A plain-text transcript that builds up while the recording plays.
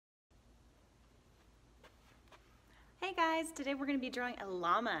guys, today we're going to be drawing a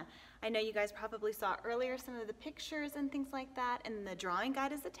llama. I know you guys probably saw earlier some of the pictures and things like that, and the drawing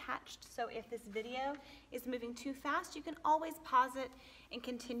guide is attached, so if this video is moving too fast, you can always pause it and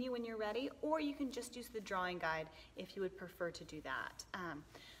continue when you're ready, or you can just use the drawing guide if you would prefer to do that.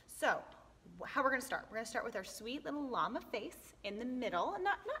 So how we're going to start? We're going to start with our sweet little llama face in the middle,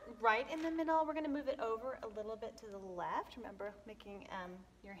 not right in the middle. We're going to move it over a little bit to the left. Remember making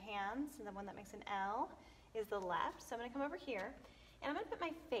your hands, and the one that makes an L is the left. So I'm going to come over here, and I'm going to put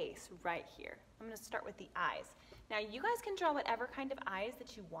my face right here. I'm going to start with the eyes. Now you guys can draw whatever kind of eyes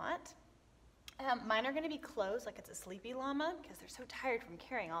that you want. Mine are going to be closed like it's a sleepy llama because they're so tired from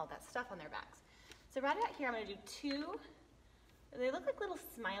carrying all of that stuff on their backs. So right about here I'm going to do two, they look like little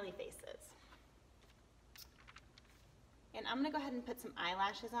smiley faces. And I'm going to go ahead and put some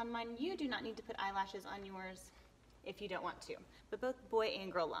eyelashes on mine. You do not need to put eyelashes on yours if you don't want to. But both boy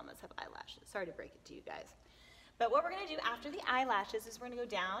and girl llamas have eyelashes. Sorry to break it to you guys. But what we're going to do after the eyelashes is we're going to go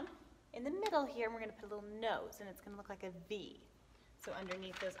down in the middle here, and we're going to put a little nose, and it's going to look like a V. So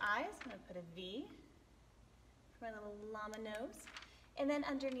underneath those eyes, I'm going to put a V for my little llama nose. And then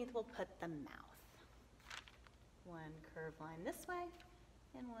underneath we'll put the mouth. One curved line this way,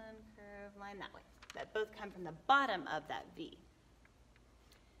 and one curved line that way. That both come from the bottom of that V.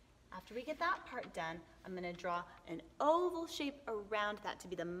 After we get that part done, I'm going to draw an oval shape around that to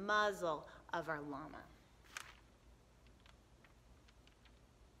be the muzzle of our llama.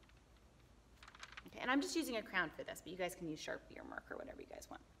 Okay, and I'm just using a crayon for this, but you guys can use Sharpie or marker, whatever you guys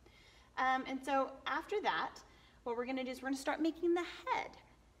want. And so after that, what we're going to do is we're going to start making the head.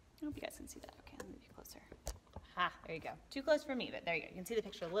 I hope you guys can see that. Okay, let me be closer. Ha, there you go. Too close for me, but there you go. You can see the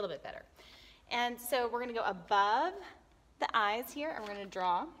picture a little bit better. And so we're going to go above the eyes here, and we're going to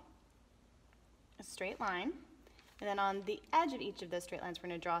draw a straight line. And then on the edge of each of those straight lines, we're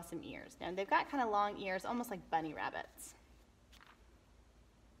going to draw some ears. Now they've got kind of long ears, almost like bunny rabbits.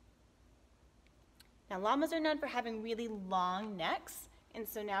 Now llamas are known for having really long necks, and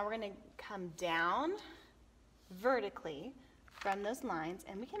so now we're going to come down vertically from those lines,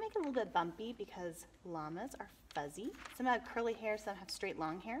 and we can make it a little bit bumpy because llamas are fuzzy. Some have curly hair, some have straight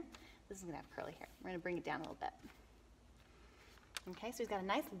long hair. This is going to have curly hair. We're going to bring it down a little bit. Okay, so he's got a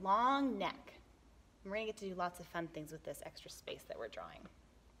nice long neck. And we're going to get to do lots of fun things with this extra space that we're drawing.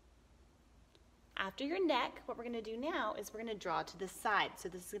 After your neck, what we're going to do now is we're going to draw to the side. So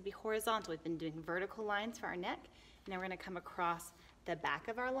this is going to be horizontal. We've been doing vertical lines for our neck. And now we're going to come across the back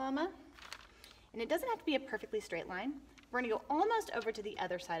of our llama. And it doesn't have to be a perfectly straight line. We're going to go almost over to the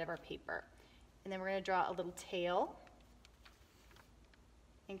other side of our paper. And then we're going to draw a little tail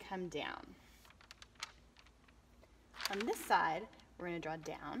and come down. On this side, we're going to draw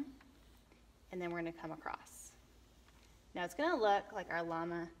down, and then we're going to come across. Now it's going to look like our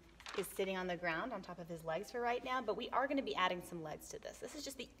llama is sitting on the ground on top of his legs for right now, but we are going to be adding some legs to this. This is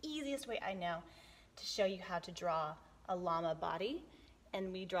just the easiest way I know to show you how to draw a llama body,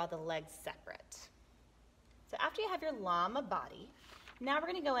 and we draw the legs separate. So after you have your llama body, now we're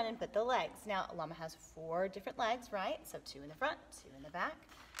going to go in and put the legs. Now a llama has 4 different legs, right? So 2 in the front, 2 in the back.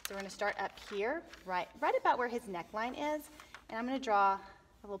 So we're going to start up here, right about where his neckline is, and I'm going to draw a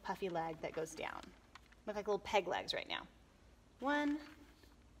little puffy leg that goes down. Look like little peg legs right now. 1,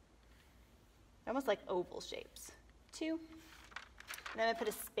 almost like oval shapes. 2, and then I'm going to put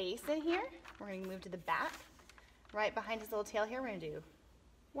a space in here. We're going to move to the back. Right behind his little tail here, we're going to do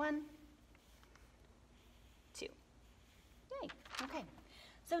 1, 2. Yay, okay.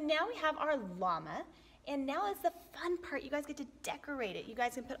 So now we have our llama. And now is the fun part. You guys get to decorate it. You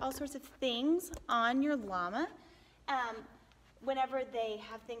guys can put all sorts of things on your llama. Whenever they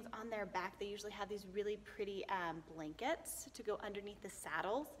have things on their back, they usually have these really pretty blankets to go underneath the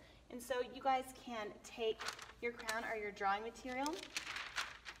saddles. And so you guys can take your crayon or your drawing material.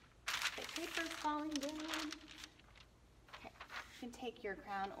 The paper's falling down. Okay. You can take your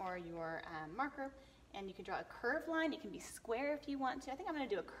crayon or your marker, and you can draw a curved line. It can be square if you want to. I think I'm going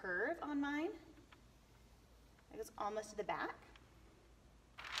to do a curve on mine. It goes almost to the back.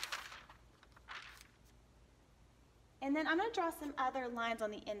 And then I'm going to draw some other lines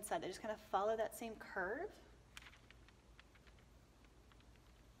on the inside that just kind of follow that same curve.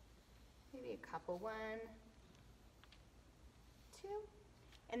 Maybe a couple, 1, 2.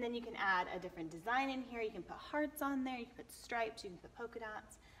 And then you can add a different design in here. You can put hearts on there, you can put stripes, you can put polka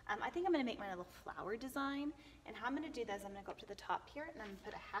dots. I think I'm going to make mine a little flower design. And how I'm going to do this, I'm going to go up to the top here, and I'm going to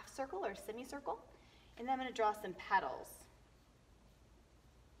put a half circle or a semicircle. And then I'm going to draw some petals.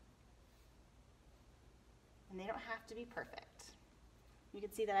 And they don't have to be perfect. You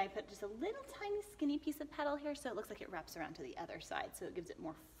can see that I put just a little tiny skinny piece of petal here, so it looks like it wraps around to the other side, so it gives it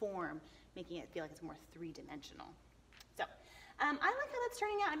more form, making it feel like it's more 3-dimensional. So I like how that's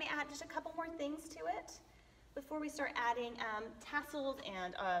turning out. I may add just a couple more things to it before we start adding tassels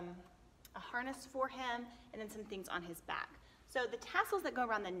and a harness for him, and then some things on his back. So the tassels that go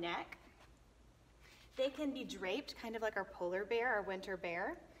around the neck, they can be draped kind of like our polar bear, our winter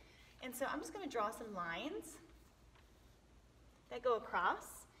bear. And so I'm just going to draw some lines that go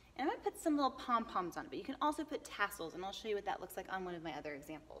across, and I'm going to put some little pom-poms on it, but you can also put tassels, and I'll show you what that looks like on one of my other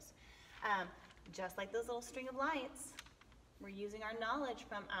examples. Just like those little string of lights, we're using our knowledge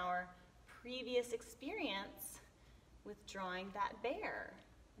from our previous experience with drawing that bear.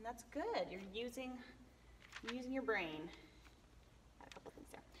 And that's good. You're using your brain. Got a couple things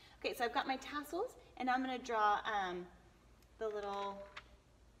there. Okay, so I've got my tassels, and I'm going to draw the little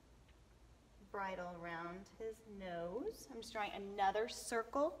bridle around his nose. I'm just drawing another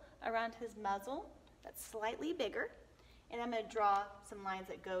circle around his muzzle that's slightly bigger. And I'm going to draw some lines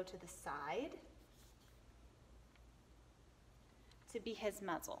that go to the side to be his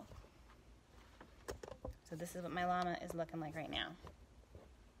muzzle. So this is what my llama is looking like right now.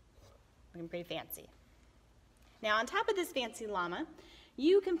 Looking pretty fancy. Now on top of this fancy llama,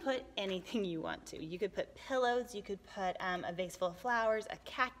 you can put anything you want to. You could put pillows, you could put a vase full of flowers, a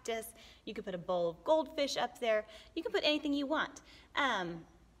cactus, you could put a bowl of goldfish up there. You can put anything you want. I'm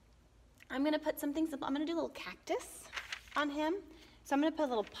going to put some things, I'm going to do a little cactus on him. So I'm going to put a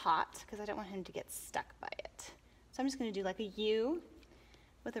little pot because I don't want him to get stuck by it. So I'm just going to do like a U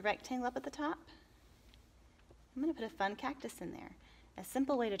with a rectangle up at the top. I'm going to put a fun cactus in there. A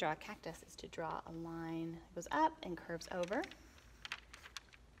simple way to draw a cactus is to draw a line that goes up and curves over.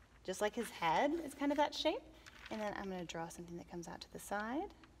 Just like his head is kind of that shape. And then I'm going to draw something that comes out to the side.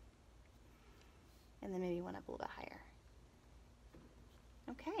 And then maybe one up a little bit higher.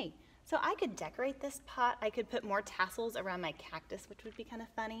 Okay, so I could decorate this pot. I could put more tassels around my cactus, which would be kind of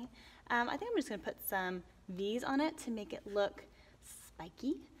funny. I think I'm just going to put some V's on it to make it look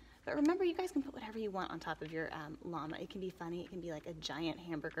spiky. But remember, you guys can put whatever you want on top of your llama. It can be funny. It can be like a giant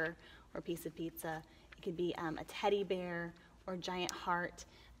hamburger or a piece of pizza. It could be a teddy bear or a giant heart.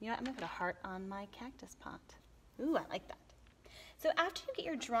 You know what? I'm going to put a heart on my cactus pot. Ooh, I like that. So after you get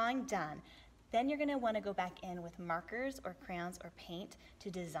your drawing done, then you're going to want to go back in with markers or crayons or paint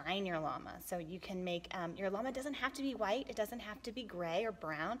to design your llama. So you can make, your llama doesn't have to be white. It doesn't have to be gray or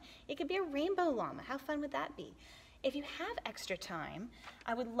brown. It could be a rainbow llama. How fun would that be? If you have extra time,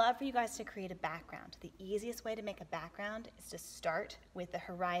 I would love for you guys to create a background. The easiest way to make a background is to start with the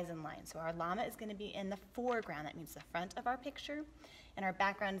horizon line. So our llama is going to be in the foreground. That means the front of our picture, and our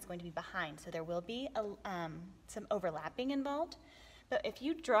background is going to be behind. So there will be some overlapping involved. But if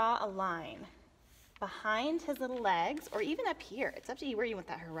you draw a line behind his little legs, or even up here, it's up to you where you want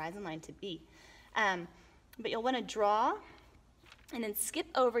that horizon line to be. But you'll want to draw and then skip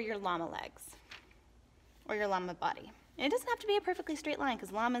over your llama legs or your llama body. And it doesn't have to be a perfectly straight line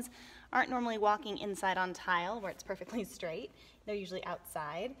because llamas aren't normally walking inside on tile where it's perfectly straight. They're usually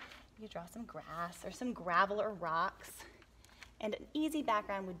outside. You draw some grass or some gravel or rocks. And an easy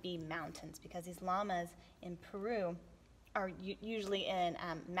background would be mountains because these llamas in Peru are usually in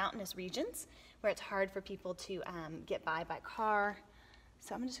mountainous regions where it's hard for people to get by car.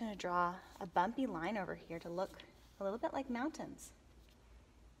 So I'm just going to draw a bumpy line over here to look a little bit like mountains.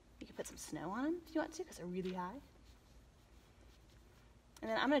 You can put some snow on them if you want to because they're really high. And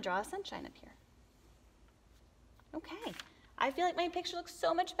then I'm going to draw a sunshine up here. Okay. I feel like my picture looks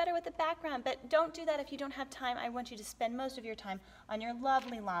so much better with the background, but don't do that if you don't have time. I want you to spend most of your time on your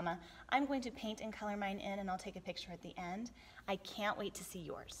lovely llama. I'm going to paint and color mine in, and I'll take a picture at the end. I can't wait to see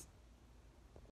yours.